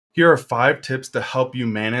Here are 5 tips to help you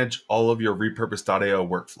manage all of your repurpose.io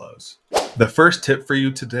workflows. The first tip for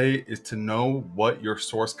you today is to know what your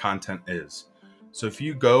source content is. So if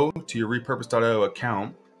you go to your repurpose.io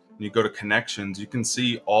account and you go to connections, you can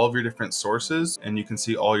see all of your different sources and you can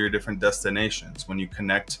see all your different destinations when you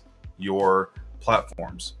connect your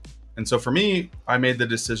platforms. And so for me, I made the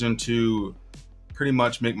decision to pretty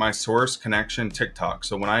much make my source connection TikTok.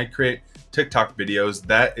 So when I create TikTok videos,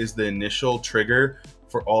 that is the initial trigger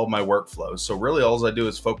for all of my workflows. So really all I do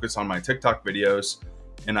is focus on my TikTok videos,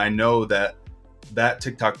 and I know that that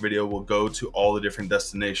TikTok video will go to all the different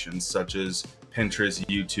destinations such as Pinterest,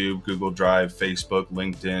 YouTube, Google Drive, Facebook,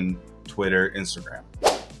 LinkedIn, Twitter, Instagram.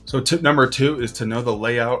 So tip number 2 is to know the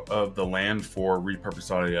layout of the land for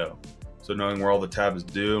repurpose.io. So knowing where all the tabs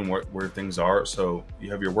do and where things are. So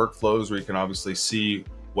you have your workflows where you can obviously see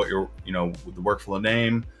what your, the workflow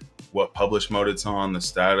name, what publish mode it's on, the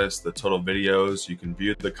status, the total videos. You can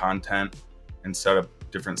view the content and set up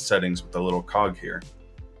different settings with the little cog here.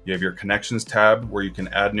 You have your connections tab where you can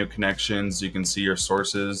add new connections. You can see your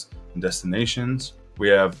sources and destinations. We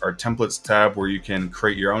have our templates tab where you can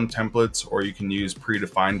create your own templates or you can use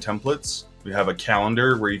predefined templates. We have a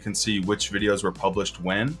calendar where you can see which videos were published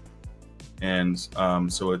when. And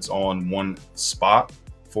so it's all in one spot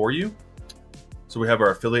for you. So we have our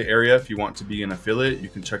affiliate area. If you want to be an affiliate, you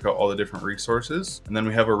can check out all the different resources. And then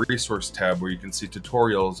we have a resource tab where you can see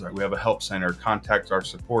tutorials. We have a help center, contact our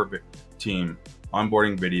support team,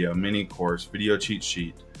 onboarding video, mini course, video cheat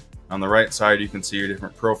sheet. On the right side, you can see your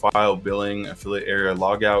different profile, billing, affiliate area,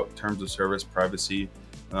 logout, terms of service, privacy.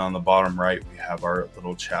 And on the bottom right, we have our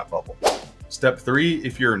little chat bubble. Step 3,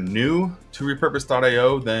 if you're new to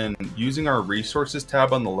repurpose.io, then using our resources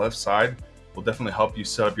tab on the left side will definitely help you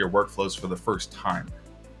set up your workflows for the first time.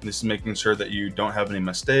 And this is making sure that you don't have any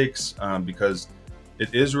mistakes because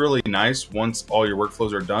it is really nice once all your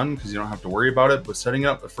workflows are done because you don't have to worry about it, but setting it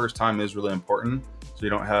up the first time is really important so you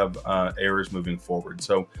don't have errors moving forward.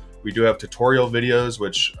 So we do have tutorial videos,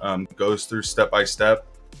 which goes through step-by-step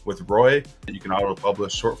with Roy. You can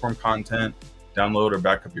auto-publish short-form content, download or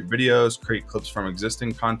back up your videos, create clips from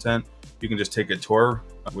existing content. You can just take a tour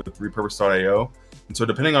with repurpose.io. And so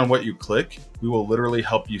depending on what you click, we will literally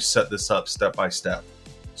help you set this up step by step.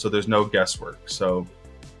 So there's no guesswork. So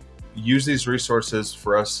use these resources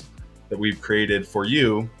for us that we've created for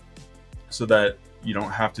you so that you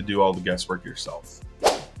don't have to do all the guesswork yourself.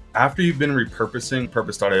 After you've been repurposing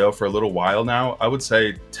repurpose.io for a little while now, I would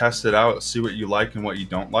say test it out, see what you like and what you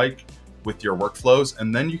don't like with your workflows.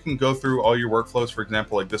 And then you can go through all your workflows. For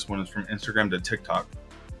example, like this one is from Instagram to TikTok.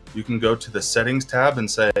 You can go to the settings tab and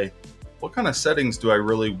say, what kind of settings do I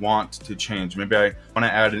really want to change? Maybe I want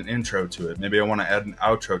to add an intro to it. Maybe I want to add an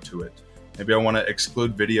outro to it. Maybe I want to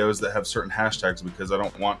exclude videos that have certain hashtags because I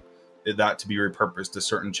don't want that to be repurposed to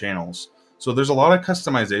certain channels. So there's a lot of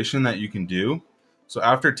customization that you can do. So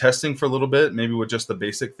after testing for a little bit, maybe with just the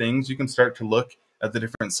basic things, you can start to look at the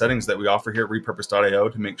different settings that we offer here at repurpose.io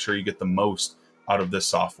to make sure you get the most out of this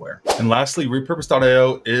software. And lastly,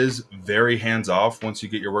 repurpose.io is very hands-off once you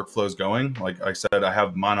get your workflows going. Like I said, I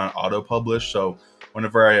have mine on auto-publish. So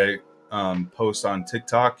whenever I post on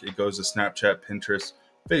TikTok, it goes to Snapchat, Pinterest,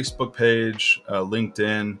 Facebook page,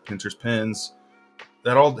 LinkedIn, Pinterest pins.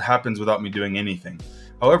 That all happens without me doing anything.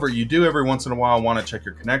 However, you do every once in a while want to check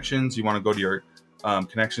your connections. You want to go to your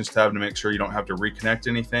connections tab to make sure you don't have to reconnect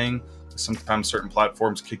anything. Sometimes certain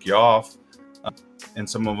platforms kick you off. And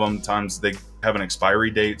some of them times they have an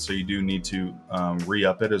expiry date, so you do need to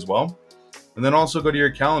re-up it as well. And then also go to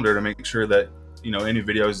your calendar to make sure that any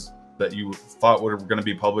videos that you thought were going to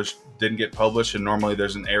be published didn't get published, and normally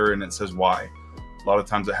there's an error and it says why. A lot of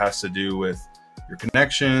times it has to do with your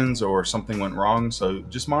connections or something went wrong. So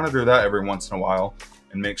just monitor that every once in a while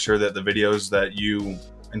and make sure that the videos that you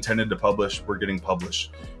intended to publish were getting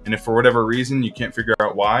published. And if for whatever reason you can't figure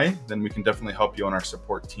out why, then we can definitely help you on our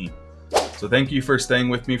support team. So thank you for staying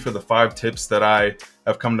with me for the 5 tips that I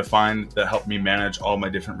have come to find that help me manage all my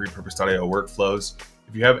different repurpose.io workflows.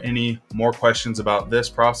 If you have any more questions about this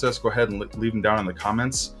process, go ahead and leave them down in the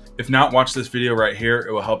comments. If not, watch this video right here.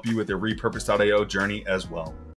 It will help you with your repurpose.io journey as well.